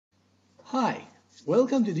Hi,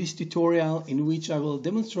 welcome to this tutorial in which I will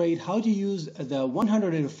demonstrate how to use the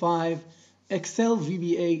 105 Excel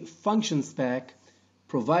VBA Functions Pack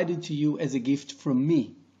provided to you as a gift from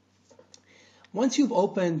me. Once you've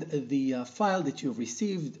opened the file that you've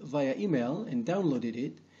received via email and downloaded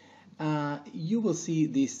it, you will see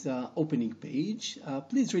this opening page.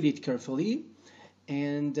 Please read it carefully,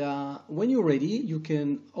 and when you're ready, you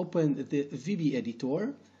can open the VBA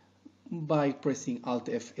Editor by pressing Alt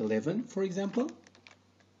F11, for example.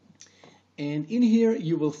 And in here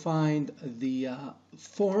you will find the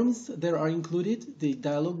forms that are included, the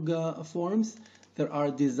dialog forms that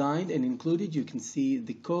are designed and included. You can see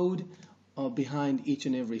the code behind each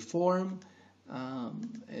and every form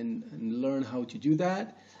and learn how to do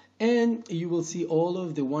that. And you will see all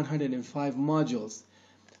of the 105 modules.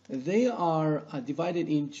 They are divided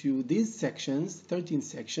into these sections, 13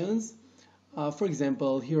 sections. For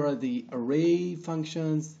example, here are the array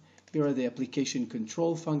functions, here are the application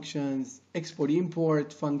control functions,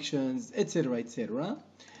 export-import functions, etc., etc.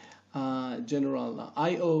 General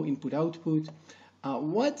I/O, input-output.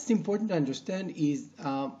 What's important to understand is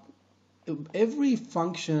every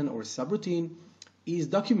function or subroutine is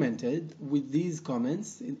documented with these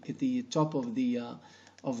comments at the top of the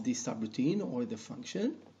subroutine or the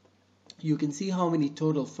function. You can see how many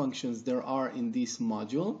total functions there are in this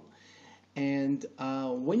module. And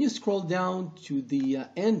when you scroll down to the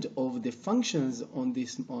end of the functions on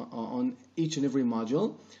each and every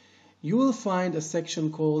module, you will find a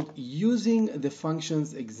section called Using the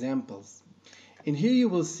Functions Examples. And here you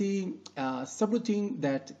will see a subroutine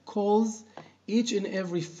that calls each and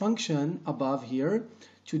every function above here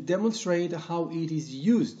to demonstrate how it is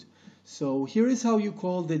used. So here is how you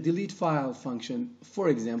call the delete file function. For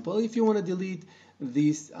example, if you want to delete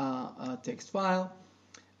this text file,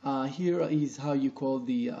 here is how you call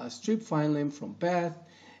the strip file name from path,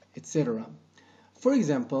 etc. For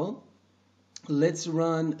example, let's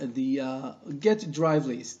run the get drive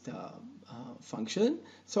list function.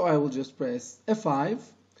 So I will just press F5,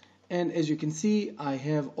 and as you can see, I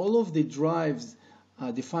have all of the drives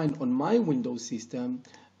defined on my Windows system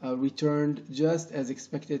returned just as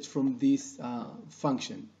expected from this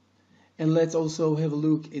function. And let's also have a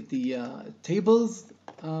look at the tables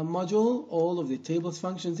module, all of the tables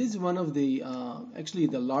functions. This is one of the actually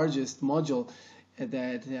the largest module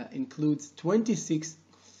that includes 26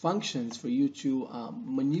 functions for you to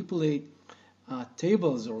manipulate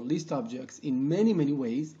tables or list objects in many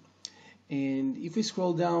ways. And if we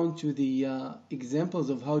scroll down to the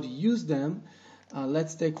examples of how to use them,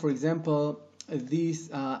 let's take, for example,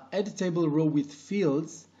 this add table row with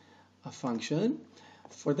fields function.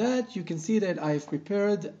 For that, you can see that I've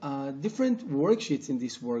prepared different worksheets in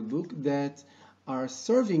this workbook that are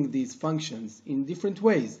serving these functions in different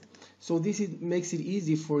ways. So this makes it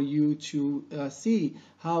easy for you to see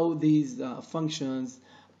how these functions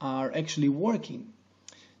are actually working.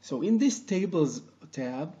 So in this Tables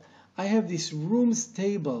tab, I have this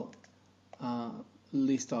RoomsTable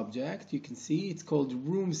list object. You can see it's called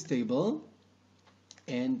RoomsTable.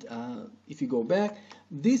 And if you go back,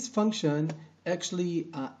 this function actually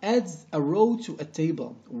adds a row to a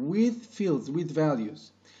table with fields, with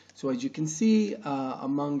values. So as you can see,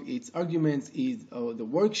 among its arguments is the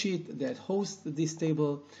worksheet that hosts this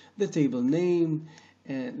table, the table name,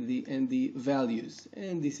 and the values.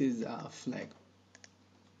 And this is a flag.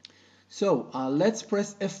 So let's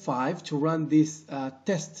press F5 to run this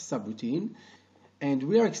test subroutine. And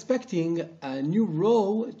we are expecting a new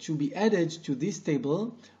row to be added to this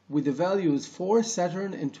table with the values 4,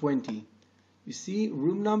 Saturn, and 20. You see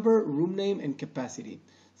room number, room name, and capacity.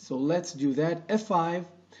 So let's do that. F5.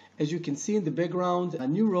 As you can see in the background, a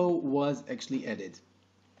new row was actually added.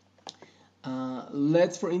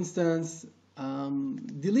 Let's, for instance,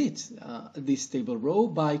 delete this table row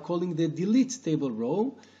by calling the delete table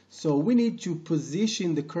row. So we need to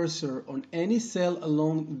position the cursor on any cell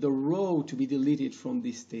along the row to be deleted from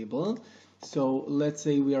this table. So let's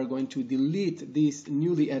say we are going to delete this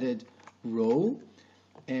newly added row.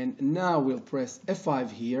 And now we'll press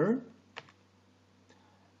F5 here.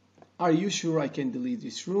 Are you sure I can delete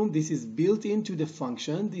this room? This is built into the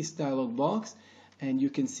function, this dialog box. And you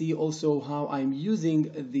can see also how I'm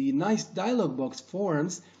using the nice dialog box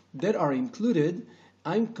forms that are included.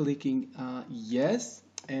 I'm clicking yes,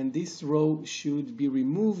 and this row should be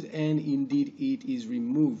removed, and indeed it is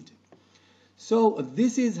removed. So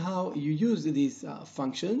this is how you use these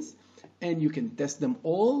functions, and you can test them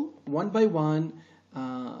all one by one.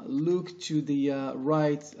 Look to the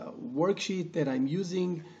right worksheet that I'm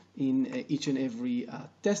using in each and every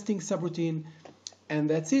testing subroutine, and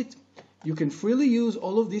that's it. You can freely use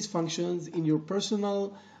all of these functions in your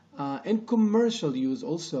personal and commercial use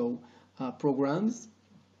also programs.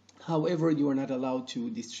 However, you are not allowed to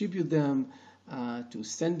distribute them, to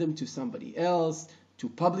send them to somebody else, to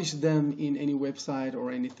publish them in any website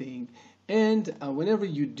or anything. And whenever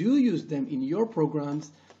you do use them in your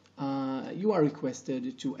programs, you are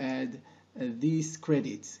requested to add these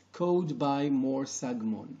credits, code by Mor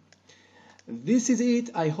Sagmon. This is it.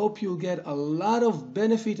 I hope you'll get a lot of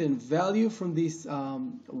benefit and value from this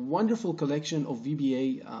wonderful collection of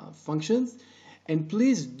VBA functions. And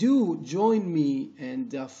please do join me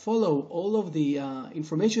and follow all of the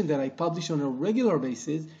information that I publish on a regular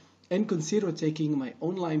basis, and consider taking my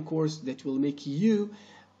online course that will make you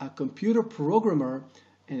a computer programmer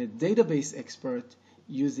and a database expert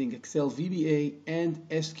using Excel VBA and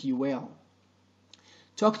SQL.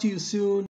 Talk to you soon.